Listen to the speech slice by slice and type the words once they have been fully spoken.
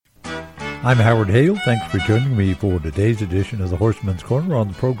I'm Howard Hale. Thanks for joining me for today's edition of the Horseman's Corner. On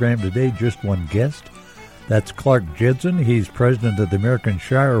the program today, just one guest. That's Clark Jensen. He's president of the American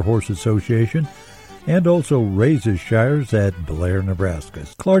Shire Horse Association and also raises shires at Blair, Nebraska.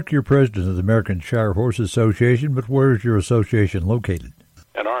 Clark, you're president of the American Shire Horse Association, but where is your association located?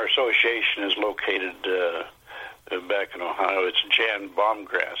 And our association is located back in Ohio. It's Jan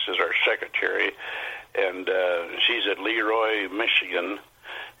Baumgrass is our secretary, and she's at Leroy, Michigan.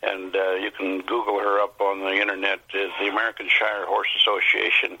 And you can Google her up on the internet as the American Shire Horse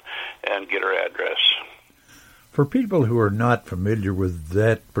Association and get her address. For people who are not familiar with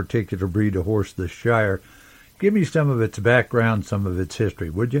that particular breed of horse, the Shire, give me some of its background, some of its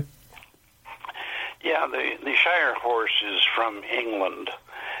history, would you? Yeah, the Shire horse is from England,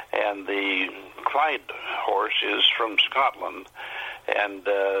 and the Clyde horse is from Scotland. And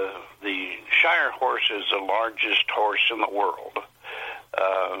the Shire horse is the largest horse in the world.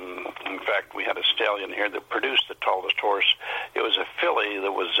 In fact, we had a stallion here that produced the tallest horse. It was a filly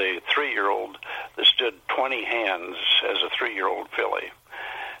that was a 3-year-old that stood 20 hands as a 3-year-old filly.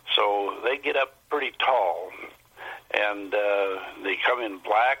 So they get up pretty tall, and they come in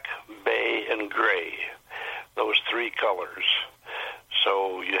black, bay, and gray, those 3 colors.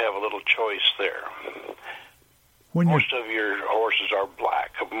 So you have a little choice there. Most of your horses are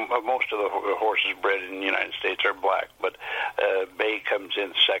black. Most of the horses bred in the United States are black, but bay comes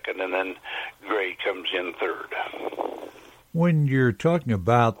in second, and then gray comes in third. When you're talking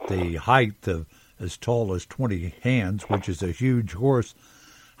about the height of as tall as 20 hands, which is a huge horse,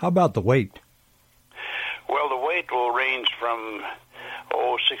 how about the weight? Well, the weight will range from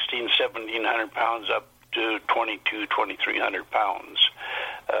 1,700 pounds up to 2,300 pounds.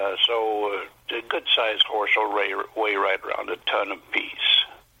 So a good-sized horse will weigh right around a ton apiece.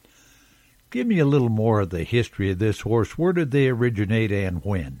 Give me a little more of the history of this horse. Where did they originate and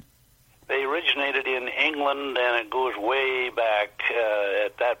when? They originated in England, and it goes way back.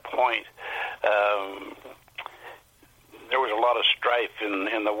 At that point, there was a lot of strife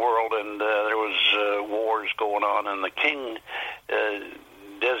in the world, and there was wars going on, and the king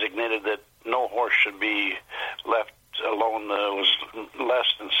designated that no horse should be left alone was less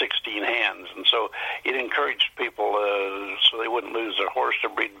than 16 hands, and so it encouraged people so they wouldn't lose their horse to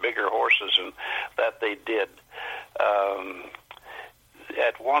breed bigger horses, and that they did.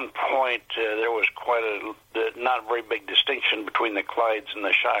 At one point, there was quite a not very big distinction between the Clydes and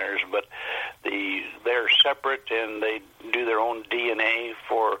the Shires, but they're separate, and they do their own DNA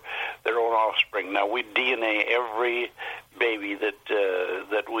for their own offspring. Now, we DNA every baby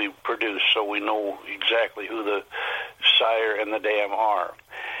that we produce, so we know exactly who the sire and the dam are.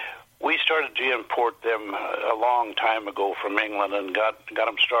 We started to import them a long time ago from England and got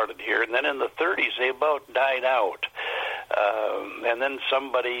them started here. And then in the 30s, they about died out. And then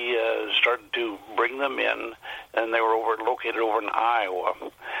somebody started to bring them in, and they were located over in Iowa,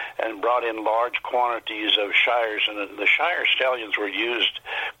 and brought in large quantities of Shires. And the Shire stallions were used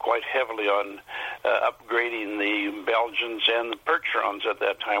quite heavily on upgrading the Belgians and the Percherons at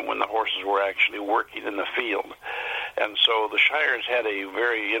that time when the horses were actually working in the field. And so the Shires had a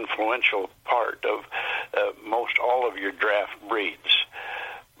very influential part of most all of your draft breeds.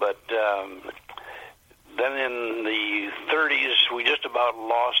 But then in the 30s, we just about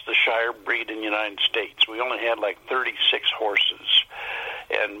lost the Shire breed in the United States. We only had like 36 horses,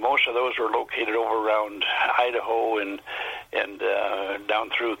 and most of those were located over around Idaho and down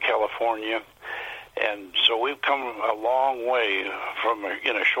through California. And so we've come a long way from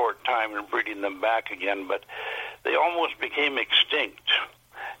in a short time in breeding them back again, but they almost became extinct,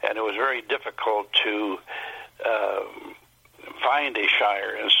 and it was very difficult to find a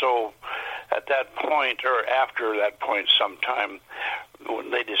Shire. And so at that point, or after that point sometime,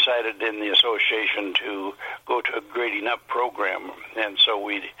 when they decided in the association to go to a grading up program, and so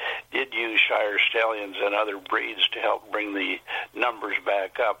we did use Shire stallions and other breeds to help bring the numbers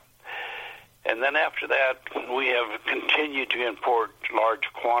back up. And then after that, we have continued to import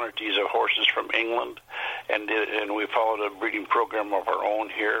large quantities of horses from England, and we followed a breeding program of our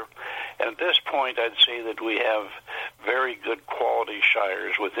own here. And at this point, I'd say that we have very good quality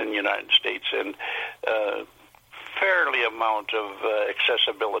Shires within the United States, and fairly amount of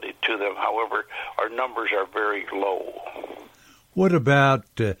accessibility to them. However, our numbers are very low. What about,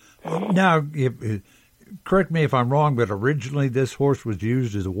 now, correct me if I'm wrong, but originally this horse was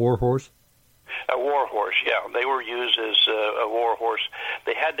used as a war horse? A war horse, yeah. They were used as a war horse.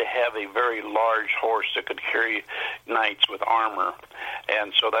 They had to have a very large horse that could carry knights with armor,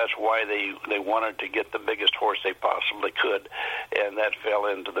 and so that's why they wanted to get the biggest horse they possibly could, and that fell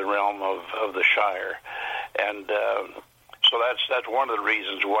into the realm of the Shire. And So that's one of the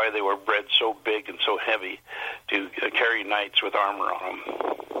reasons why they were bred so big and so heavy to carry knights with armor on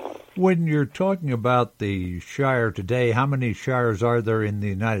them. When you're talking about the Shire today, how many Shires are there in the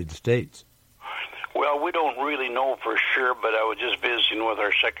United States? Well, we don't really know for sure, but I was just visiting with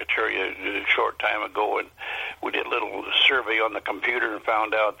our secretary a short time ago, and we did a little survey on the computer and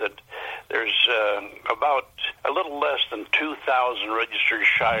found out that there's about a little less than 2,000 registered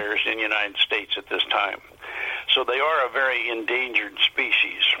Shires in the United States at this time. So they are a very endangered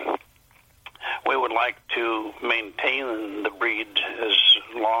species. We would like to maintain the breed as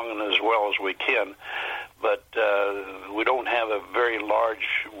long and as well as we can, but we don't have a very large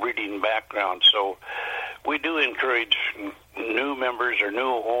breeding background, so we do encourage new members or new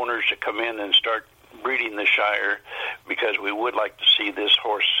owners to come in and start breeding the Shire, because we would like to see this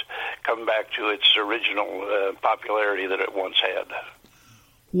horse come back to its original popularity that it once had.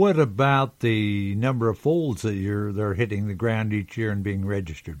 What about the number of foals that they're hitting the ground each year and being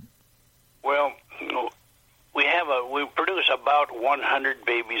registered? Well, we produce about 100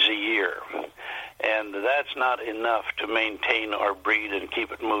 babies a year, and that's not enough to maintain our breed and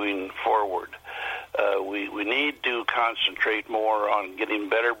keep it moving forward. We need to concentrate more on getting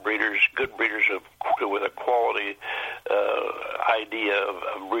better breeders, good breeders with a quality idea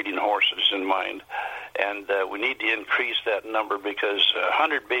of breeding horses in mind. And we need to increase that number, because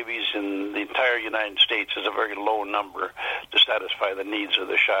 100 babies in the entire United States is a very low number to satisfy the needs of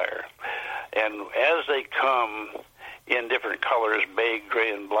the Shire. And as they come in different colors, bay,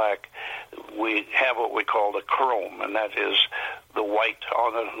 gray, and black, we have what we call the chrome, and that is the white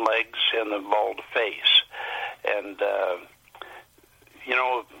on the legs and the bald face. And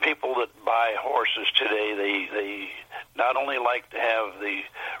people that buy horses today, they not only like to have the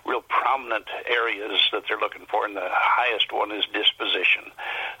real prominent areas that they're looking for, and the highest one is disposition.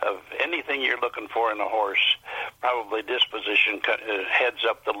 Of anything you're looking for in a horse, probably disposition heads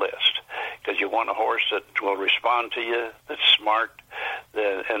up the list, because you want a horse that will respond to you, that's smart,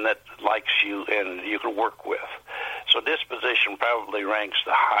 and that likes you and you can work with. So disposition probably ranks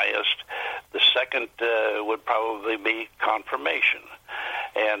the highest. The second would probably be conformation.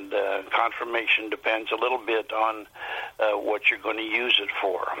 And conformation depends a little bit on what you're going to use it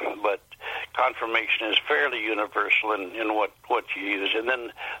for. But conformation is fairly universal in what you use. And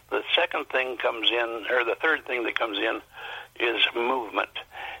then the second thing comes in, or the third thing that comes in, is movement.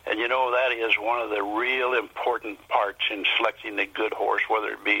 And that is one of the real important parts in selecting a good horse, whether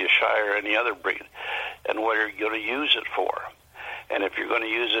it be a Shire or any other breed, and what you're going to use it for. And if you're going to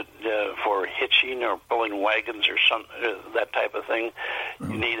use it for hitching or pulling wagons or that type of thing,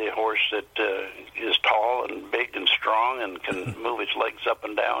 you need a horse that is tall and big and strong and can move its legs up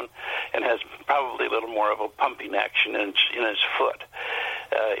and down, and has probably a little more of a pumping action in its foot.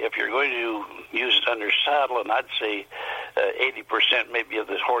 If you're going to use it under saddle, and I'd say 80% maybe of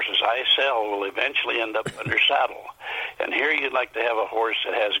the horses I sell will eventually end up under saddle. And here you'd like to have a horse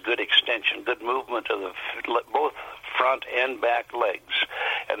that has good extension, good movement of both front and back legs,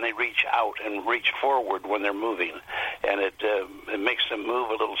 and they reach out and reach forward when they're moving, and it makes them move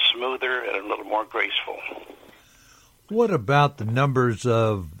a little smoother and a little more graceful. What about the numbers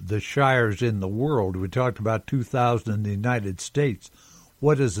of the Shires in the world? We talked about 2,000 in the United States.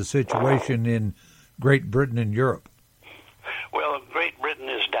 What is the situation in Great Britain and Europe? Well, Great Britain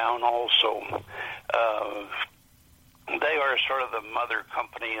is down also. They are sort of the mother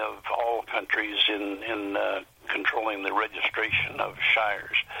company of all countries in controlling the registration of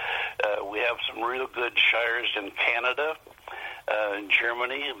Shires. We have some real good Shires in Canada,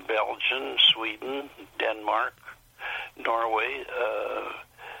 Germany, Belgium, Sweden, Denmark, Norway,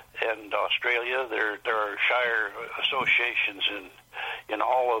 and Australia. There are Shire associations in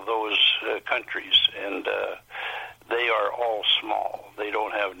all of those countries, and they are all small. They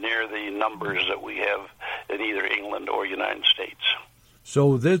don't have near the numbers that we have in either England or United States.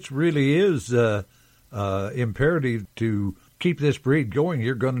 So this really is imperative to keep this breed going.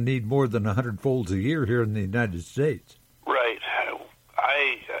 You're going to need more than 100 foals a year here in the United States. Right.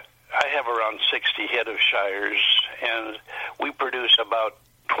 I have around 60 head of Shires, and we produce about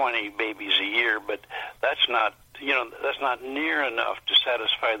 20 babies a year, but that's not near enough to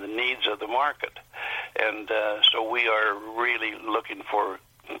satisfy the needs of the market. And so we are really looking for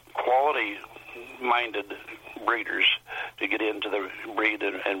quality-minded breeders to get into the breed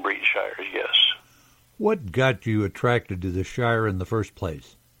and breed Shires, yes. What got you attracted to the Shire in the first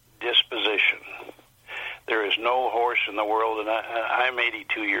place? Disposition. There is no horse in the world, and I'm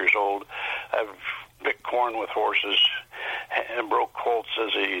 82 years old. I've picked corn with horses and broke colts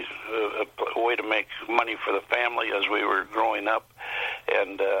as a way to make money for the family as we were growing up.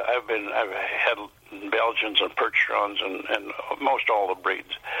 And I've had Belgians and Percherons and most all the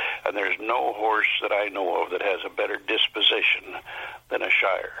breeds, and there's no horse that I know of that has a better disposition than a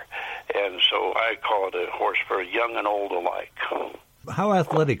Shire. And so I call it a horse for young and old alike. How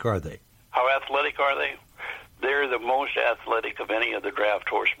athletic are they? How athletic are they? They're the most athletic of any of the draft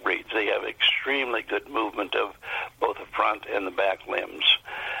horse breeds. They have extremely good movement of both the front and the back limbs.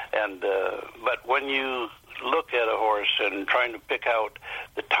 And but when you look at a horse and trying to pick out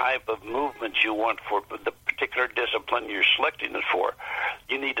the type of movement you want for the particular discipline you're selecting it for,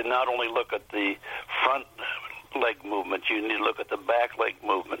 you need to not only look at the front leg movement, you need to look at the back leg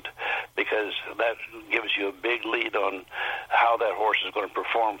movement, because that gives you a big lead on how that horse is going to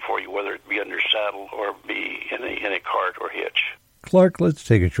perform for you, whether it be under saddle or be in a cart or hitch. Clark, let's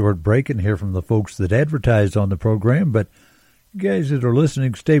take a short break and hear from the folks that advertised on the program, but you guys that are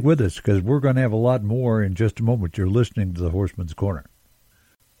listening, stay with us, because we're going to have a lot more in just a moment. You're listening to the Horseman's Corner.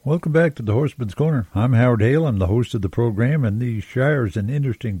 Welcome back to the Horseman's Corner. I'm Howard Hale. I'm the host of the program, and the Shire is an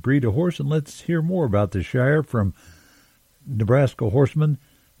interesting breed of horse, and let's hear more about the Shire from Nebraska horseman,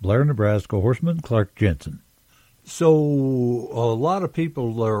 Blair, Nebraska horseman, Clark Jensen. So a lot of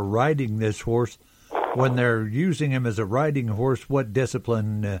people are riding this horse. When they're using him as a riding horse, what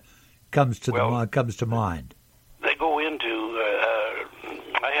discipline comes to mind? They go into.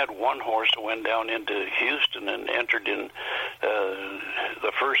 I had one horse that went down into Houston and entered in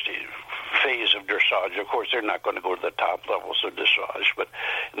the first phase of dressage. Of course, they're not going to go to the top levels of dressage, but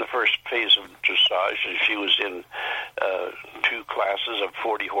in the first phase of dressage, she was in two classes of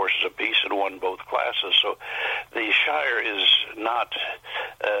 40 horses apiece and won both classes. So the Shire is not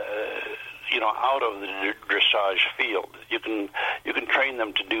out of the dressage field. You can train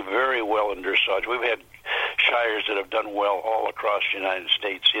them to do very well in dressage. We've had Shires that have done well all across the United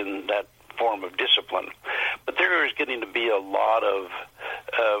States in that form of discipline. But there is getting to be a lot of,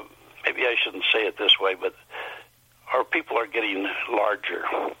 maybe I shouldn't say it this way, but our people are getting larger.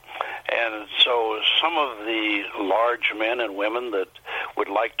 And so some of the large men and women that would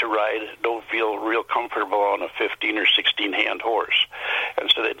like to ride don't feel real comfortable on a 15 or 16 hand horse.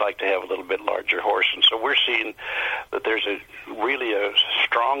 And so they'd like to have a little bit larger horse. And so we're seeing that there's really a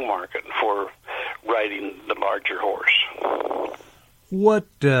strong market for riding the larger horse. What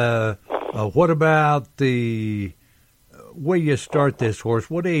about the way you start this horse?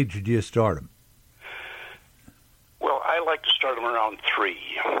 What age do you start him? Well, I like to start them around 3.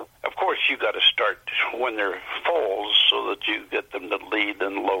 Of course, you got to start when they're foals so that you get them to lead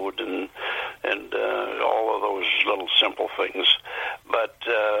and load and all of those little simple things. But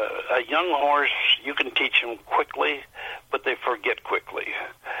a young horse, you can teach them quickly, but they forget quickly.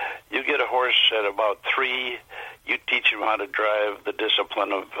 You get a horse at about 3, you teach them how to drive the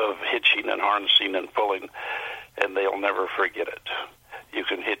discipline of hitching and harnessing and pulling, and they'll never forget it. You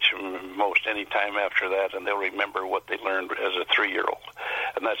can hitch them most any time after that, and they'll remember what they learned as a 3-year-old.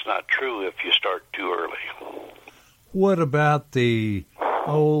 And that's not true if you start too early. What about the,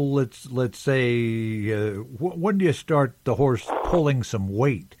 let's say, when do you start the horse pulling some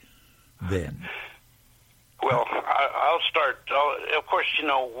weight then? Well, I'll start, of course,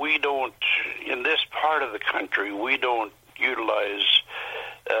 we don't, in this part of the country, we don't utilize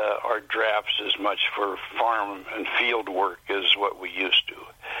our drafts as much for farm and field work as what we used to.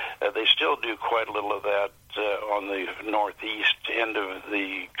 They still do quite a little of that on the northeast end of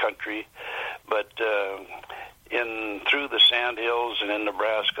the country, but through the sand hills and in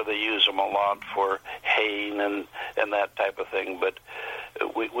Nebraska, they use them a lot for haying and that type of thing. But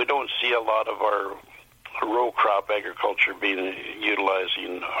we don't see a lot of our row crop agriculture being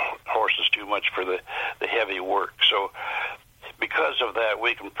utilizing horses too much for the heavy work. So because of that,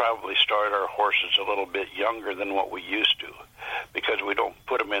 we can probably start our horses a little bit younger than what we used to, because we don't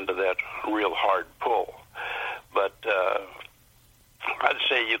put them into that real hard pull. But I'd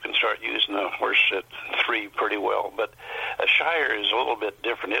say you can start using the horse at 3 pretty well. But a Shire is a little bit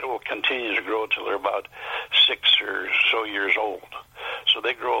different. It will continue to grow until they're about 6 or so years old. So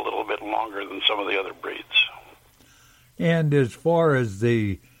they grow a little bit longer than some of the other breeds. And as far as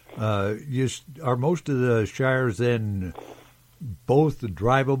the, are most of the Shires then both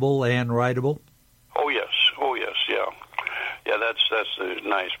drivable and rideable? Oh yes, yeah. Yeah, that's the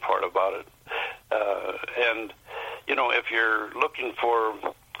nice part about it. And, if you're looking for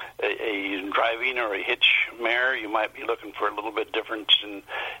a driving or a hitch mare, you might be looking for a little bit difference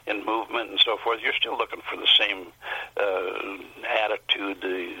in movement and so forth. You're still looking for the same attitude,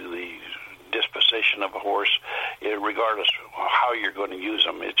 the disposition of a horse, regardless of how you're going to use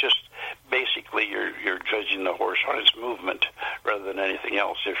them. It's just basically you're judging the horse on its movement rather than anything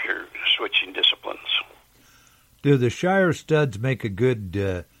else if you're switching disciplines. Do the Shire studs make a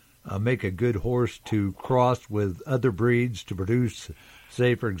good horse to cross with other breeds to produce,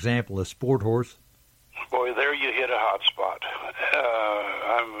 say, for example, a sport horse? Boy, there you hit a hot spot.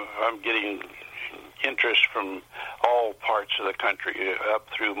 I'm getting interest from all parts of the country, up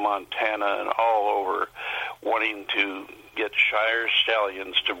through Montana and all over, wanting to get Shire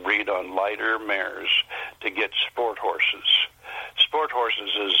stallions to breed on lighter mares to get sport horses. Sport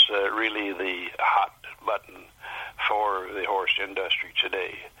horses is really the hot button for the horse industry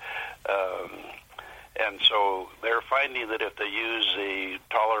today. And so they're finding that if they use a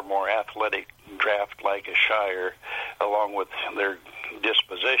taller, more athletic draft like a Shire, along with their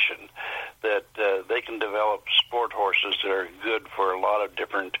disposition, that they can develop sport horses that are good for a lot of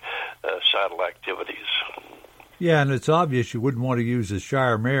different saddle activities. Yeah, and it's obvious you wouldn't want to use the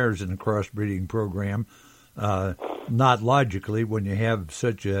Shire mares in a crossbreeding program, not logically when you have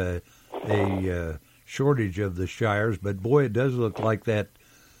such a shortage of the Shires. But boy, it does look like that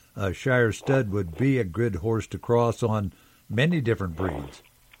Shire stud would be a good horse to cross on many different breeds.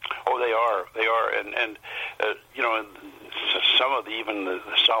 Oh, they are, and you know, some of the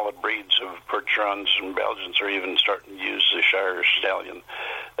solid breeds of Percherons and Belgians are even starting to use the Shire stallion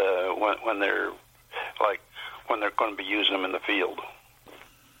when they're going to be using them in the field.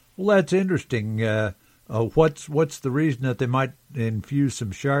 Well, that's interesting. What's the reason that they might infuse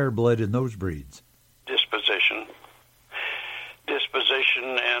some Shire blood in those breeds?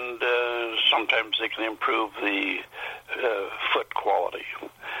 Disposition, and sometimes they can improve the foot quality.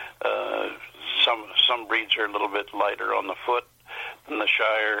 Some breeds are a little bit lighter on the foot than the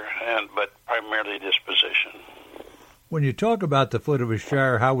Shire, but primarily disposition. When you talk about the foot of a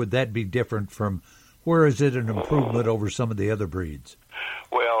Shire, how would that be different from, where is it an improvement over some of the other breeds?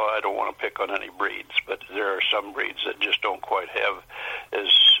 Well, I don't want to pick on any breeds, but there are some breeds that just don't quite have as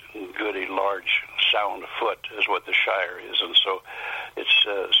good a large sound foot as what the Shire is, and so it's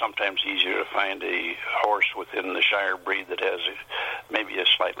sometimes easier to find a horse within the Shire breed that has maybe a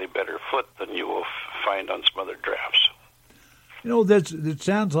slightly better foot than you will find on some other drafts. You know, it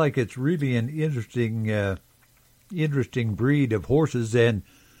sounds like it's really an interesting breed of horses, and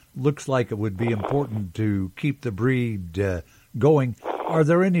looks like it would be important to keep the breed going. Are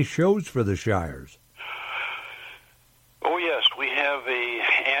there any shows for the Shires? Oh, yes. We have an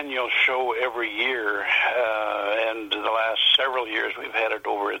annual show every year, and the last several years we've had it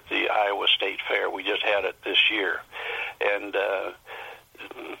over at the Iowa State Fair. We just had it this year. And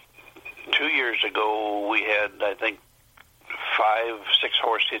 2 years ago we had, I think, 5, 6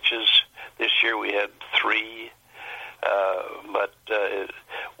 horse hitches. This year we had 3. But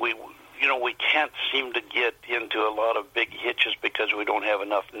we can't seem to get into a lot of big hitches because we don't have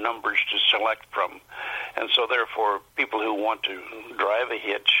enough numbers to select from. And so therefore, people who want to drive a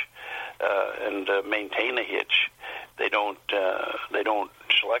hitch and maintain a hitch, they don't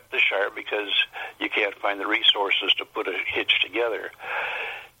select the Shire because you can't find the resources to put a hitch together.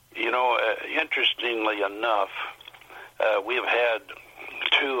 You know, interestingly enough, we have had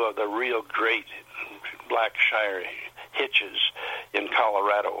 2 of the real great black Shire hitches in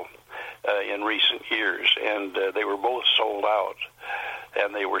Colorado in recent years, and they were both sold out,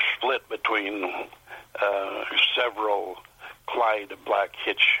 and they were split between several Clyde black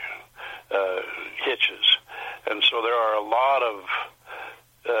hitches, and so there are a lot of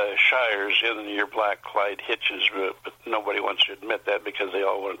Shires in your black Clyde hitches, but nobody wants to admit that because they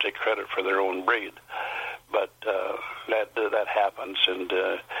all want to take credit for their own breed. But that happens, and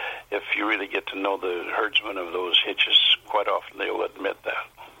if you really get to know the herdsmen of those hitches, quite often they'll admit that.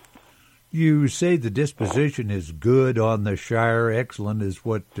 You say the disposition is good on the Shire. Excellent is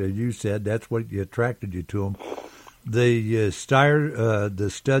what you said. That's what attracted you to them. The the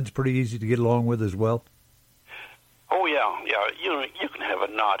stud's pretty easy to get along with as well. Oh yeah. You can have a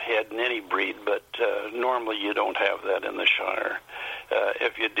knot head in any breed, but normally you don't have that in the Shire.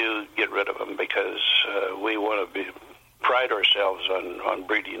 If you do, get rid of them because we want to pride ourselves on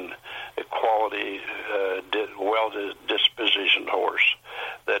breeding a quality, well-dispositioned horse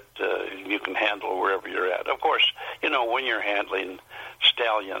that you can handle wherever you're at. Of course, when you're handling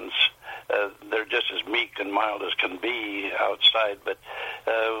stallions, they're just as meek and mild as can be outside, but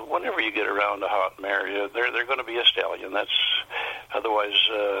whenever you get around a hot mare, they're going to be a stallion. Otherwise,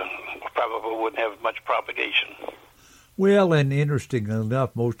 probably wouldn't have much propagation. Well, and interesting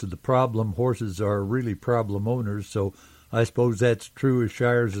enough, most of the problem horses are really problem owners, so I suppose that's true of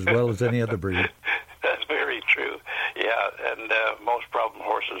Shires as well as any other breed. That's very true, yeah, and most problem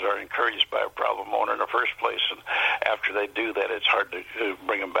horses are encouraged by a problem owner in the first place, and after they do that, it's hard to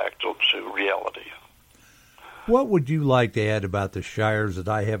bring them back to reality. What would you like to add about the Shires that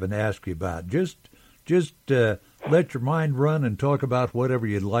I haven't asked you about? Just let your mind run and talk about whatever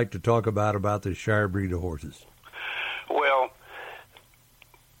you'd like to talk about this Shire breed of horses. Well,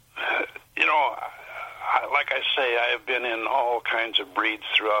 like I say, I have been in all kinds of breeds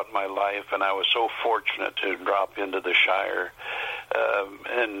throughout my life, and I was so fortunate to drop into the Shire,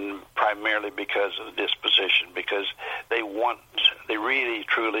 and primarily because of the disposition, because they really,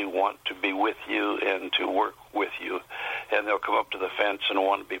 truly want to be with you and to work with you, and they'll come up to the fence and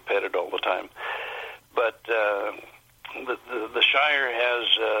want to be petted all the time. But the Shire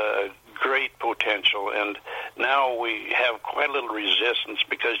has great potential, and now we have quite a little resistance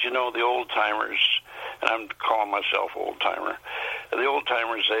because, the old-timers, and I'm calling myself old-timer, the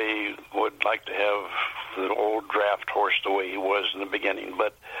old-timers, they would like to have the old draft horse the way he was in the beginning,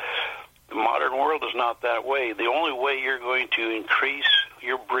 but the modern world is not that way. The only way you're going to increase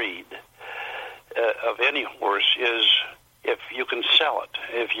your breed of any horse is if you can sell it,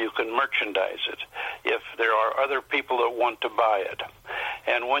 if you can merchandise it, if there are other people that want to buy it.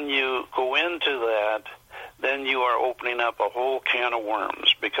 And when you go into that, then you are opening up a whole can of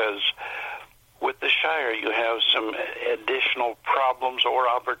worms, because with the Shire you have some additional problems or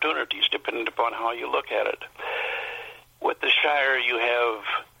opportunities depending upon how you look at it. With the Shire you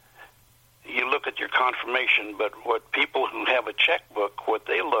look at your conformation, but what people who have a checkbook, what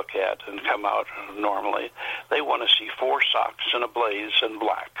they look at and come out normally, they want to see 4 socks and a blaze in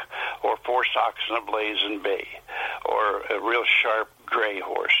black, or 4 socks and a blaze in bay, or a real sharp gray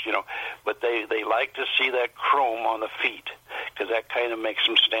horse, But they like to see that chrome on the feet, because that kind of makes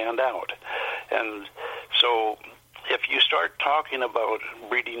them stand out. And so if you start talking about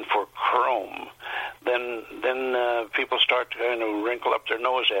breeding for chrome, then people start to kind of wrinkle up their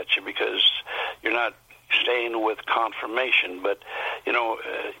nose at you, because you're not staying with conformation. But,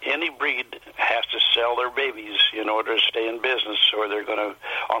 any breed has to sell their babies in order to stay in business, or they're going to,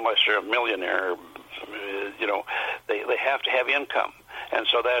 unless they're a millionaire, they have to have income. And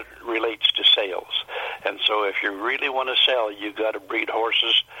so that relates to sales. And so if you really want to sell, you've got to breed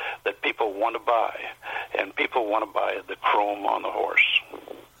horses that people want to buy. And people want to buy the chrome on the horse.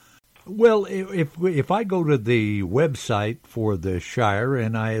 Well, if I go to the website for the Shire,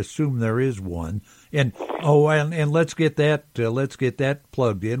 and I assume there is one, and let's get that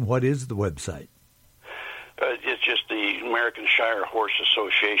plugged in. What is the website? It's just the American Shire Horse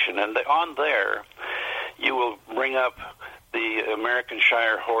Association, and on there you will bring up the American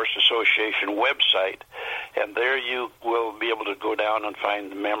Shire Horse Association website, and there you will be able to go down and find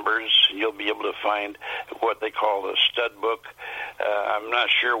the members. You'll be able to find what they call a stud book. I'm not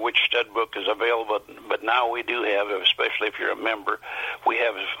sure which stud book is available, but now we do have, especially if you're a member, we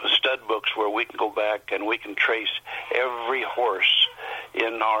have stud books where we can go back and we can trace every horse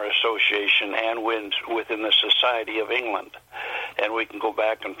in our association and within the Society of England. And we can go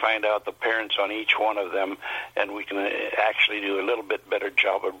back and find out the parents on each one of them, and we can actually do a little bit better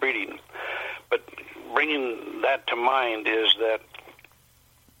job of breeding. But bringing that to mind is that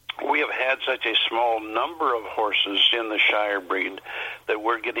we have had such a small number of horses in the Shire breed that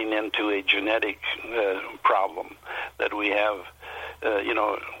we're getting into a genetic problem, that we have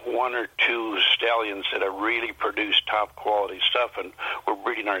 1 or 2 stallions that have really produced top quality stuff, and we're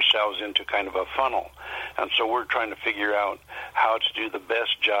breeding ourselves into kind of a funnel. And so we're trying to figure out how to do the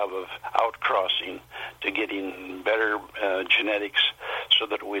best job of outcrossing to getting better genetics, so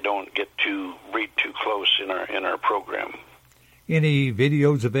that we don't get to breed too close in our program. Any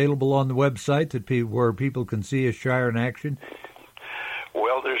videos available on the website where people can see a Shire in action?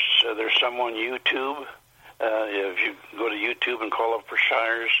 Well, there's some on YouTube. If you go to YouTube and call up for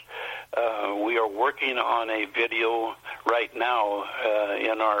Shires, we are working on a video right now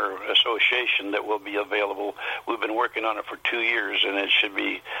in our association that will be available. We've been working on it for 2 years, and it should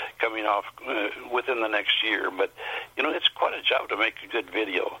be coming off within the next year. But, it's quite a job to make a good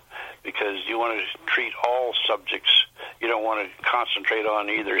video, because you want to treat all subjects. You don't want to concentrate on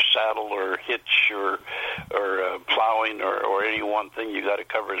either saddle or hitch or plowing or any one thing. You got to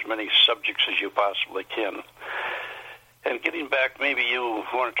cover as many subjects as you possibly can. And getting back, maybe you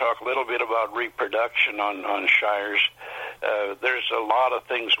want to talk a little bit about reproduction on Shires. There's a lot of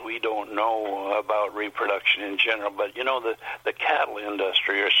things we don't know about reproduction in general, but the cattle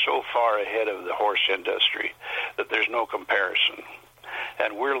industry are so far ahead of the horse industry that there's no comparison.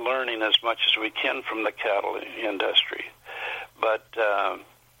 And we're learning as much as we can from the cattle industry. But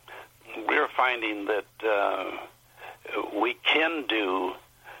we're finding that we can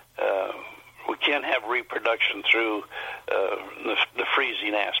have reproduction through the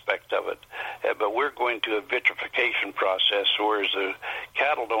freezing aspect of it. But we're going to a vitrification process, whereas the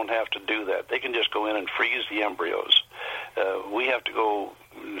cattle don't have to do that. They can just go in and freeze the embryos. we have to go.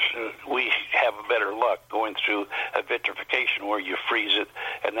 We have a better luck going through a vitrification where you freeze it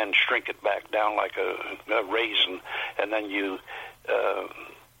and then shrink it back down like a raisin, and then you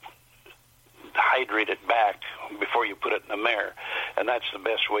hydrate it back before you put it in the mare, and that's the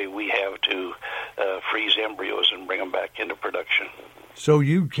best way we have to freeze embryos and bring them back into production. So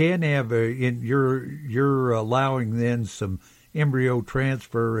you can have you're allowing then some embryo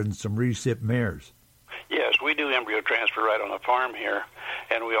transfer and some recip mares. Yes, we do embryo transfer right on the farm here,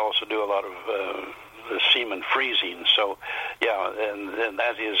 and we also do a lot of the semen freezing. So, yeah, and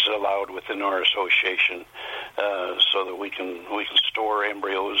that is allowed within our association, so that we can store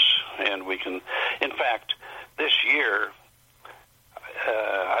embryos, and we can. In fact, this year,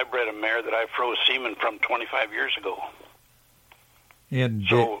 I bred a mare that I froze semen from 25 years ago. And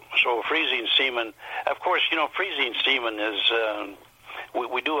so freezing semen, of course, freezing semen is.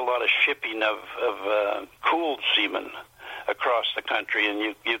 We do a lot of shipping of cooled semen across the country, and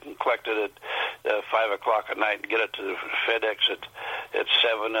you can collect it at 5 o'clock at night and get it to FedEx at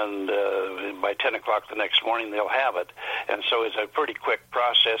 7, and by 10 o'clock the next morning they'll have it. And so it's a pretty quick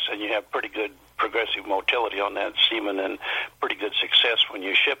process, and you have pretty good progressive motility on that semen and pretty good success when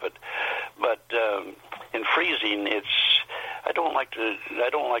you ship it. But in freezing, I don't like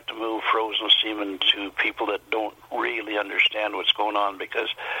to move frozen semen to people that don't really understand what's going on, because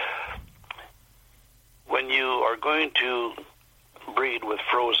when you are going to breed with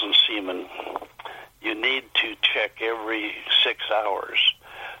frozen semen, you need to check every 6 hours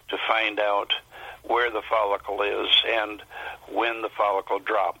to find out where the follicle is and when the follicle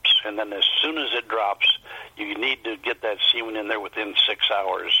drops. And then as soon as it drops, you need to get that semen in there within 6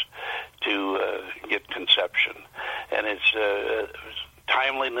 hours to get conception. And it's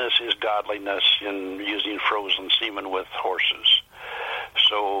timeliness is godliness in using frozen semen with horses.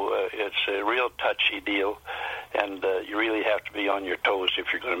 So it's a real touchy deal, and you really have to be on your toes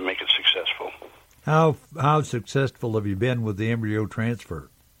if you're going to make it successful. How successful have you been with the embryo transfer?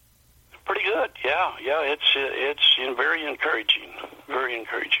 Pretty good, yeah. It's very encouraging, very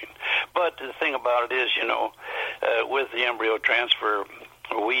encouraging. But the thing about it is, with the embryo transfer,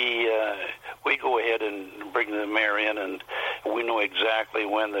 we go ahead and bring the mare in, and we know exactly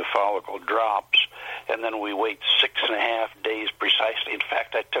when the follicle drops, and then we wait 6.5 days precisely. In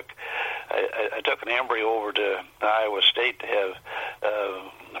fact, I took an embryo over to Iowa State to have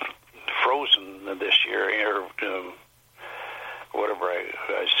frozen this year, or whatever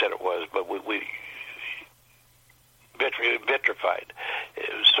I said it was, but we vitrified.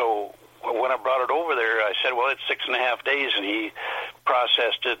 So when I brought it over there, I said, well, it's 6.5 days, and he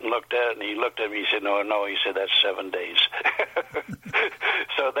processed it and looked at it, and he looked at me, he said, no, he said, that's 7 days.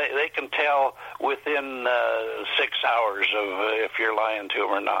 So they can tell within 6 hours of if you're lying to them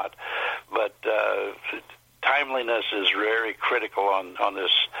or not. But timeliness is very critical on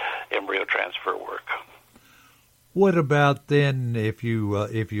this embryo transfer work. What about then if you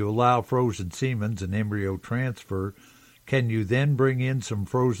allow frozen semens and embryo transfer? Can you then bring in some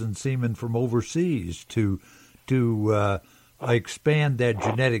frozen semen from overseas to expand that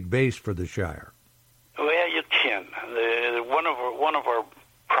genetic base for the Shire? Well, you can. One of our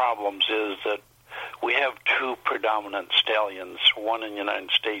problems is that we have two predominant stallions, one in the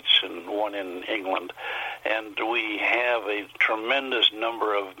United States and one in England, and we have a tremendous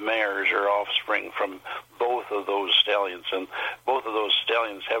number of mares or offspring from both of those stallions, and both of those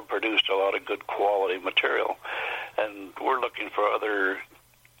stallions have produced a lot of good quality material, and we're looking for other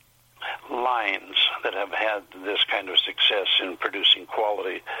lines that have had this kind of success in producing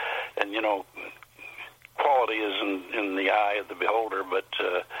quality. And quality is in the eye of the beholder, but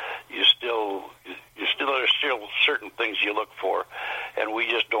there's still certain things you look for, and we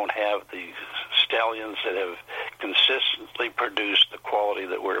just don't have the stallions that have consistently produced the quality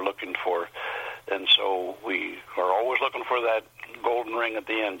that we're looking for, and so we are always looking for that golden ring at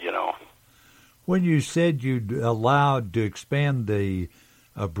the end. When you said you'd allowed to expand the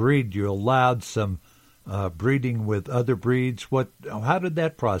breed, you allowed some breeding with other breeds. How did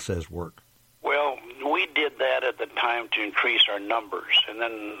that process work? Well, we did that at the time to increase our numbers, and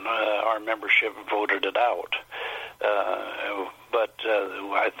then our membership voted it out. But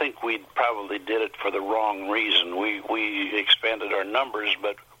I think we probably did it for the wrong reason. We expanded our numbers,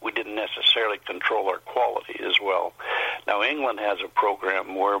 but we didn't necessarily control our quality as well. Now, England has a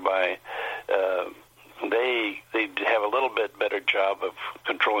program whereby they have a little bit better job of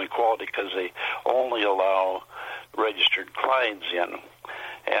controlling quality because they only allow registered Clydes in.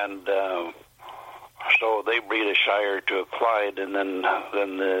 And so they breed a Shire to a Clyde, and then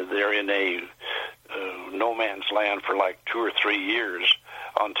they're in a no man's land for like 2 or 3 years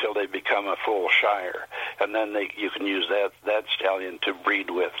until they become a full Shire. and then you can use that stallion to breed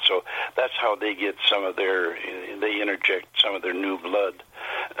with. So that's how they get they interject some of their new blood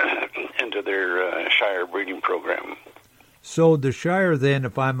into their Shire breeding program. So the Shire, then,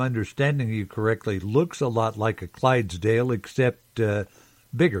 if I'm understanding you correctly, looks a lot like a Clydesdale, except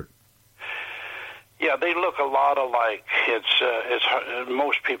bigger. Yeah, they look a lot alike. It's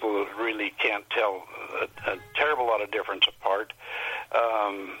most people really can't tell a terrible lot of difference apart,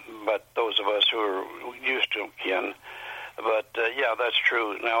 but those of us who are used to them can. But yeah, that's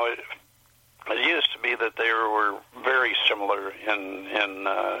true. Now it used to be that they were very similar in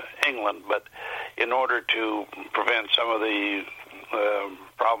England, but in order to prevent some of the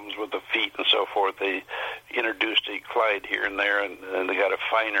problems with the feet and so forth, they introduced a Clyde here and there, and they got a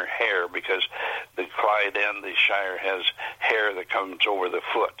finer hair, because the Clyde and the Shire has hair that comes over the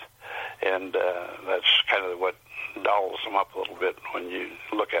foot, and that's kind of what dolls them up a little bit when you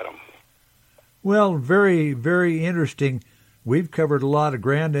look at them. Well, very, very interesting. We've covered a lot of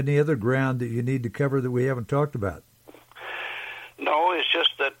ground. Any other ground that you need to cover that we haven't talked about? No, it's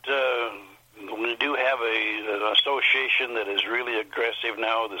just that we do have an association that is really aggressive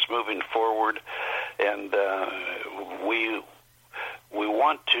now, that's moving forward, and we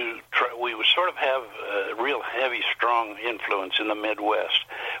want to try. We sort of have a real heavy, strong influence in the Midwest.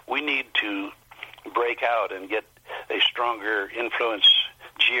 We need to break out and get a stronger influence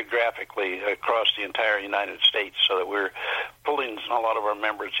geographically across the entire United States, so that we're pulling a lot of our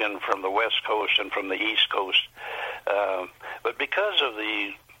members in from the West Coast and from the East Coast. But because of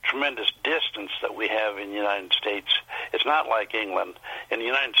the tremendous distance that we have in the United States, it's not like England. In the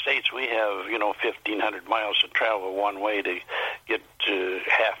United States, we have 1,500 miles to travel one way to get to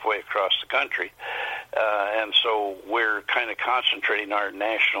halfway across the country, and so we're kind of concentrating our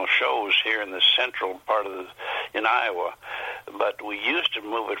national shows here in the central part in Iowa. But we used to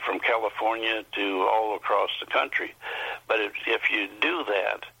move it from California to all across the country. But if you do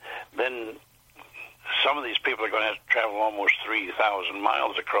that, then some of these people are going to have to travel almost 3,000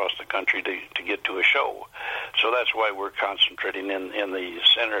 miles across the country to get to a show. So that's why we're concentrating in the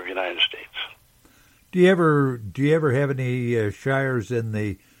center of the United States. Do you ever have any Shires in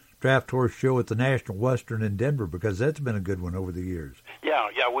the draft horse show at the National Western in Denver? Because that's been a good one over the years. Yeah,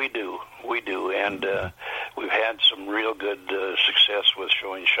 we do, and we've had some real good success with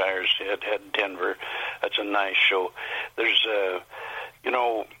showing Shires at Denver. That's a nice show. There's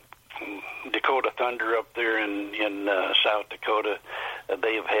Dakota Thunder up there in South Dakota.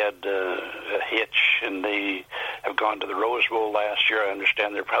 They've had a hitch, and they have gone to the Rose Bowl last year. I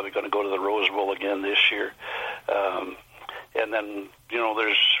understand they're probably going to go to the Rose Bowl again this year. And then,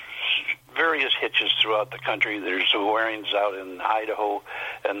 there's various hitches throughout the country. There's Warings out in Idaho,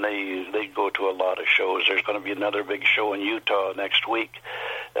 and they go to a lot of shows. There's going to be another big show in Utah next week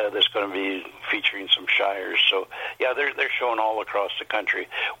that's going to be featuring some Shires. So, yeah, they're showing all across the country.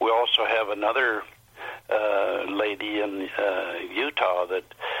 We also have another lady in Utah that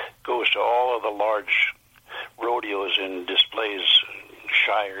goes to all of the large rodeos and displays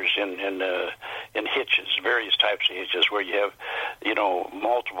Shires in hitches, various types of hitches, where you have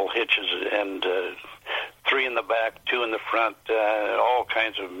multiple hitches, and 3 in the back, 2 in the front, all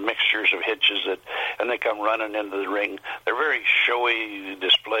kinds of mixtures of hitches and they come running into the ring. They're very showy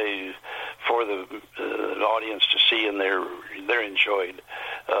display for the audience to see, and they're enjoyed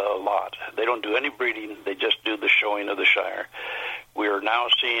a lot. They don't do any breeding; they just do the showing of the Shire. We are now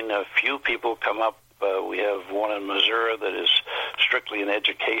seeing a few people come up. We have one in Missouri that is strictly an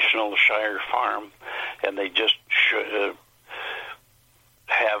educational Shire farm, and they just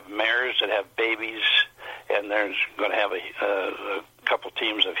have mares that have babies, and they're going to have a couple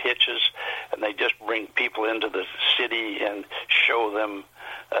teams of hitches, and they just bring people into the city and show them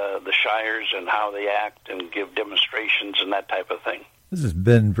the Shires and how they act and give demonstrations and that type of thing. This has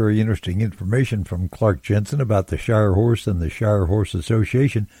been very interesting information from Clark Jensen about the Shire Horse and the Shire Horse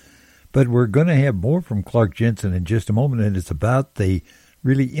Association. But we're going to have more from Clark Jensen in just a moment, and it's about the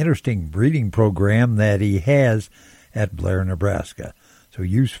really interesting breeding program that he has at Blair, Nebraska. So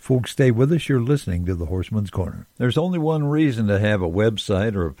you folks stay with us. You're listening to the Horseman's Corner. There's only one reason to have a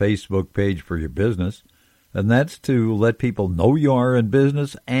website or a Facebook page for your business, and that's to let people know you are in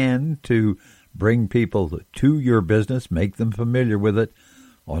business and to bring people to your business, make them familiar with it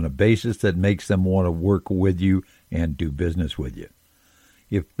on a basis that makes them want to work with you and do business with you.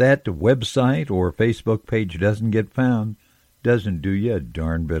 If that website or Facebook page doesn't get found, doesn't do you a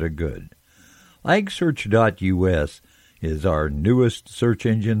darn bit of good. AgSearch.us is our newest search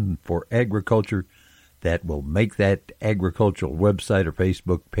engine for agriculture that will make that agricultural website or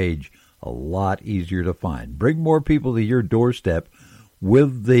Facebook page a lot easier to find. Bring more people to your doorstep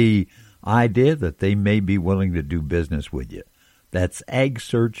with the idea that they may be willing to do business with you. That's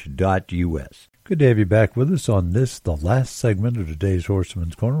agsearch.us. Good to have you back with us on this, the last segment of today's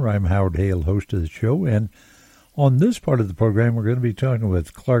Horseman's Corner. I'm Howard Hale, host of the show, and on this part of the program, we're going to be talking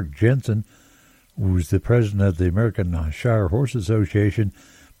with Clark Jensen, who's the president of the American Shire Horse Association,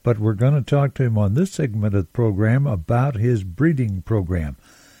 but we're going to talk to him on this segment of the program about his breeding program.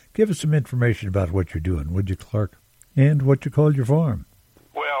 Give us some information about what you're doing, would you, Clark? And what you call your farm.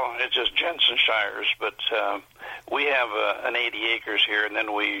 Well, it's just Jensen Shires, but we have an 80 acres here, and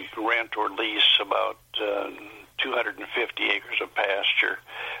then we rent or lease about 250 acres of pasture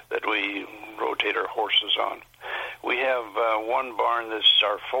that we rotate our horses on. We have one barn. This is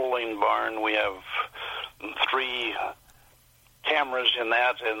our foaling barn. We have 3 cameras in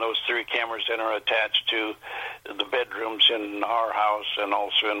that, and those 3 cameras then are attached to the bedrooms in our house and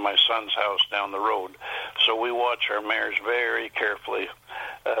also in my son's house down the road. So we watch our mares very carefully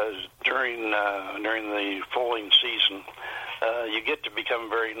during the foaling season. You get to become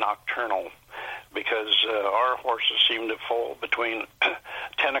very nocturnal because our horses seem to foal between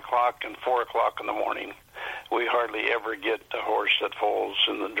 10 o'clock and 4 o'clock in the morning. We hardly ever get a horse that foals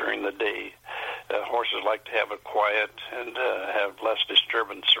during the day. Horses like to have it quiet and have less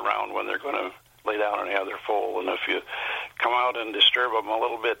disturbance around when they're going to lay down and have their foal. And if you come out and disturb them a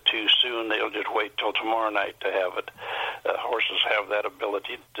little bit too soon, they'll just wait till tomorrow night to have it. Horses have that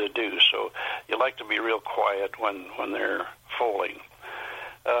ability to do. So you like to be real quiet when they're foaling.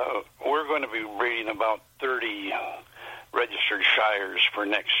 We're going to be breeding about 30 registered shires for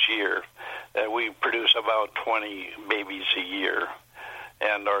next year. We produce about 20 babies a year,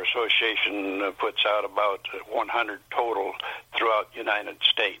 and our association puts out about 100 total throughout the United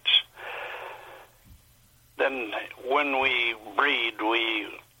States. Then when we breed, we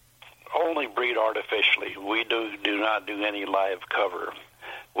only breed artificially. We do not do any live cover.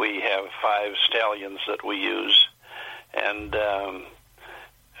 We have 5 stallions that we use, and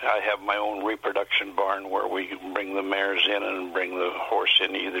I have my own reproduction barn where we bring the mares in and bring the horse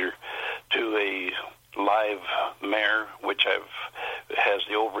in either to a live mare, which has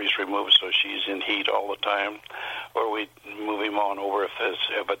the ovaries removed so she's in heat all the time, or we move him on over. If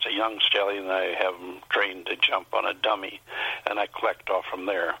it's a young stallion, I have him trained to jump on a dummy, and I collect off from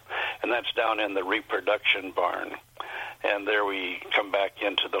there. And that's down in the reproduction barn. And there we come back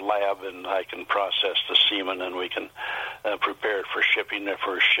into the lab, and I can process the semen, and we can prepare it for shipping, if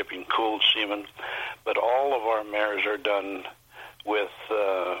we're shipping cooled semen. But all of our mares are done with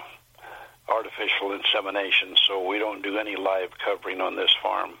artificial insemination, so we don't do any live covering on this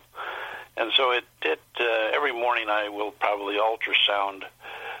farm. And so every morning I will probably ultrasound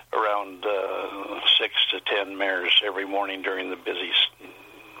around 6 to 10 mares every morning during the busy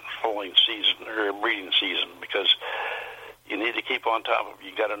foaling season or breeding season, because you need to keep on top of it.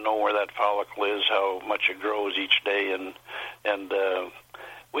 You got to know where that follicle is, how much it grows each day, and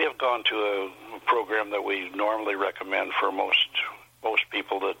we have gone to a program that we normally recommend for most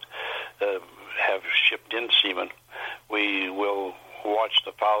people that have shipped in semen. We will watch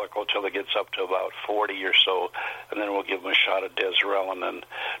the follicle till it gets up to about 40 or so, and then we'll give them a shot of Desrelin. And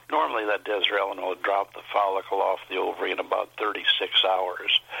normally that Desrelin will drop the follicle off the ovary in about 36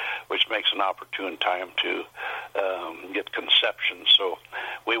 hours, which makes an opportune time to get conception. So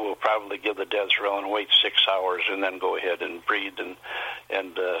we will probably give the Desrelin, wait 6 hours, and then go ahead and breed.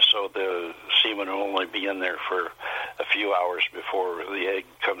 And so the semen will only be in there for a few hours before the egg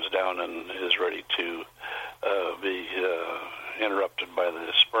comes down and is ready to be interrupted by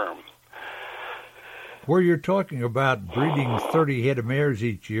the sperm. Where you're talking about breeding 30 head of mares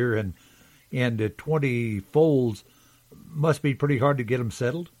each year and 20 foals, must be pretty hard to get them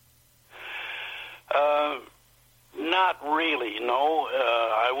settled? Not really, no.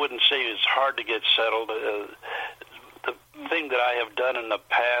 I wouldn't say it's hard to get settled. The thing that I have done in the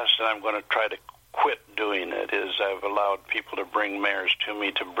past, and I'm going to try to quit doing it, is I've allowed people to bring mares to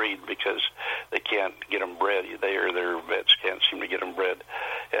me to breed because they can't get them bred. They or their vets can't seem to get them bred.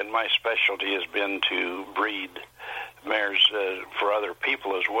 And my specialty has been to breed mares for other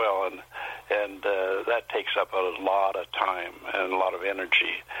people as well, and that takes up a lot of time and a lot of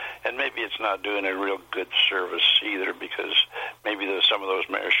energy. And maybe it's not doing a real good service either, because maybe some of those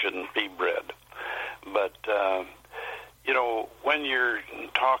mares shouldn't be bred. But, when you're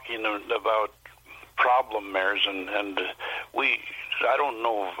talking about problem mares, and I don't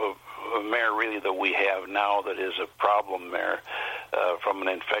know of a mare really that we have now that is a problem mare from an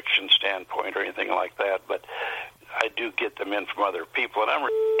infection standpoint or anything like that, but I do get them in from other people, and I'm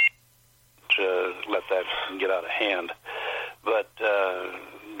to let that get out of hand. But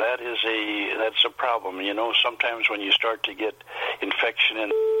that's a problem. Sometimes when you start to get infection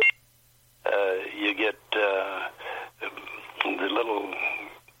in, You get the little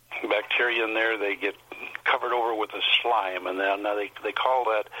bacteria in there. They get covered over with a slime, and now they call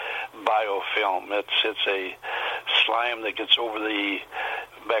that biofilm. It's a slime that gets over the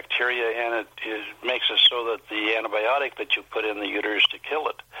bacteria, and it makes it so that the antibiotic that you put in the uterus to kill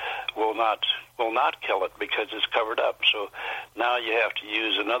it will not kill it because it's covered up. So now you have to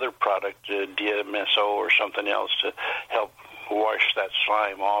use another product, DMSO or something else, to help wash that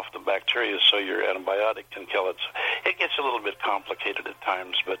slime off the bacteria so your antibiotic can kill it. So it gets a little bit complicated at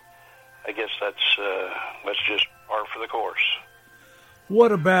times, but I guess that's just par for the course.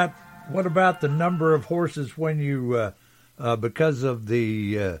 What about the number of horses when you because of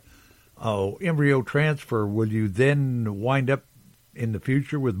the embryo transfer? Will you then wind up in the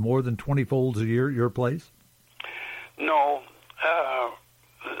future with more than 20 foals a year at your place? No.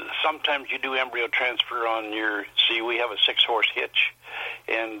 Sometimes you do embryo transfer on we have a 6-horse hitch,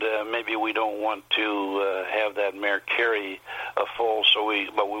 and maybe we don't want to have that mare carry a foal,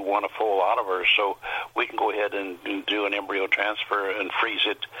 but we want a foal out of her, so we can go ahead and do an embryo transfer and freeze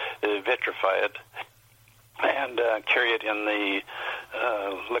it, vitrify it, and carry it in the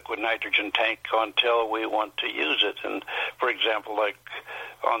liquid nitrogen tank until we want to use it. And for example, like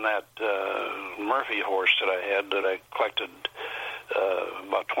on that Murphy horse that I had that I collected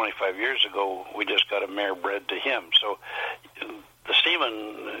about 25 years ago, we just got a mare bred to him. So the semen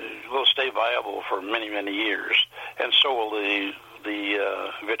will stay viable for many, many years, and so will the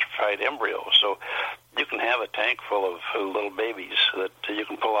vitrified embryo. So you can have a tank full of little babies that you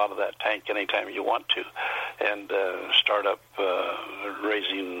can pull out of that tank anytime you want to, and start up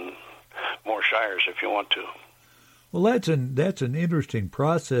raising more shires if you want to. Well, that's an interesting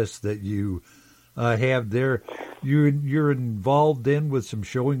process that you have there. You're involved then with some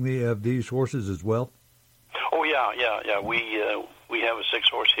showing of these horses as well? Oh yeah. We have a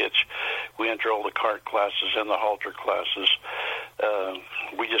 6-horse hitch. We enter all the cart classes and the halter classes.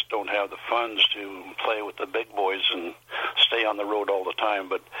 We just don't have the funds to play with the big boys and stay on the road all the time,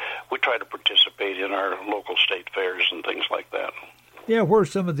 but we try to participate in our local state fairs and things like that. Yeah, where are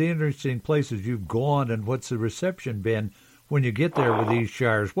some of the interesting places you've gone, and what's the reception been when you get there with these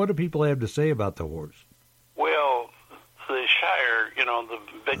shires? What do people have to say about the horse? Well, the shire, the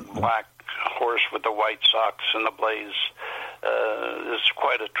big black horse with the white socks and the blaze is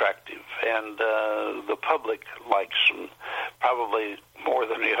quite attractive, and the public likes them probably more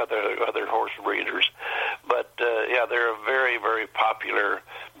than the other horse breeders. But they're a very, very popular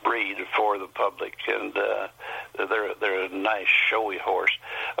breed for the public, and they're a nice showy horse.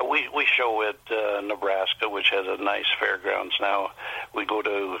 We show at Nebraska, which has a nice fairgrounds now. We go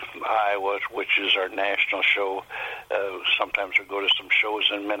to Iowa, which is our national show. Sometimes we go to some shows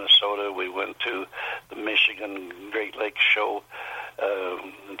in Minnesota. We went to the Michigan Great Lakes show.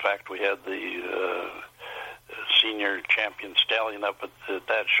 In fact, we had the senior champion stallion up at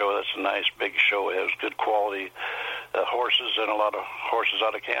that show. That's a nice big show. It has good quality horses and a lot of horses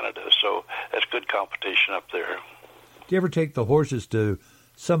out of Canada. So that's good competition up there. Do you ever take the horses to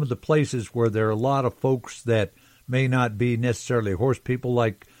some of the places where there are a lot of folks that may not be necessarily horse people?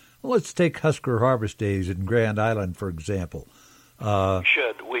 Like, let's take Husker Harvest Days in Grand Island, for example.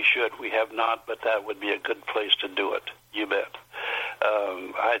 We should. We have not, but that would be a good place to do it. You bet.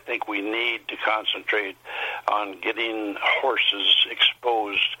 I think we need to concentrate on getting horses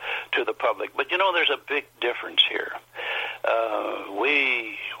exposed to the public. But, there's a big difference here.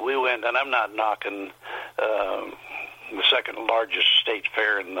 We went, and I'm not knocking the second largest state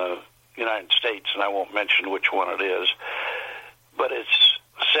fair in the United States, and I won't mention which one it is, but it's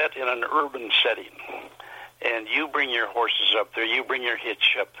set in an urban setting. And you bring your horses up there, you bring your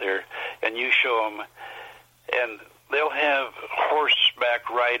hitch up there, and you show them, and they'll have horseback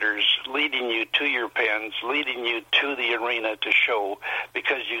riders leading you to your pens, leading you to the arena to show,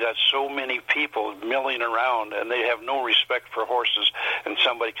 because you got so many people milling around, and they have no respect for horses, and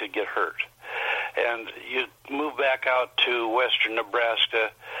somebody could get hurt. And you move back out to western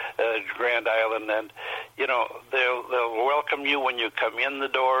Nebraska, Grand Island, and they'll welcome you when you come in the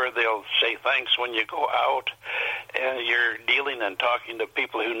door. They'll say thanks when you go out, and you're dealing and talking to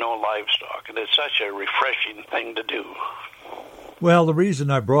people who know livestock, and it's such a refreshing thing to do. Well, the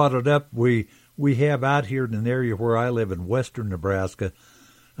reason I brought it up, we have out here in an area where I live in western Nebraska,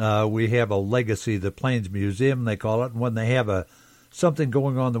 we have a legacy, the Plains Museum, they call it, and when they have something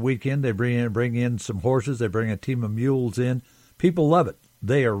going on the weekend, they bring in some horses, they bring a team of mules in. People love it.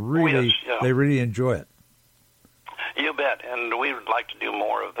 They are really, They really enjoy it. You bet, and we would like to do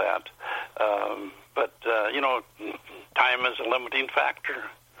more of that. But time is a limiting factor.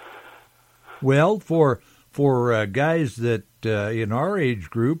 Well, for guys that in our age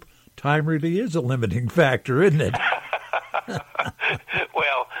group time really is a limiting factor, isn't it?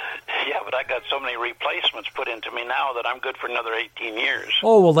 Well, yeah, but I got so many replacements put into me now that I'm good for another 18 years.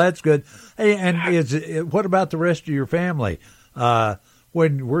 Oh, well, that's good. Hey, and what about the rest of your family?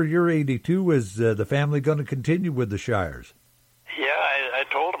 When you're 82, is the family going to continue with the Shires? Yeah, I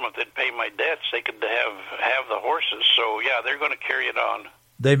told them if they'd pay my debts, they could have the horses. So, yeah, they're going to carry it on.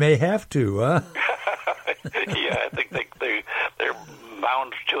 They may have to, huh? Yeah, I think they're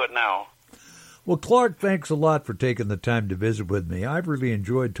bound to it now. Well, Clark, thanks a lot for taking the time to visit with me. I've really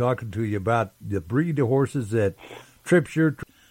enjoyed talking to you about the breed of horses that trips your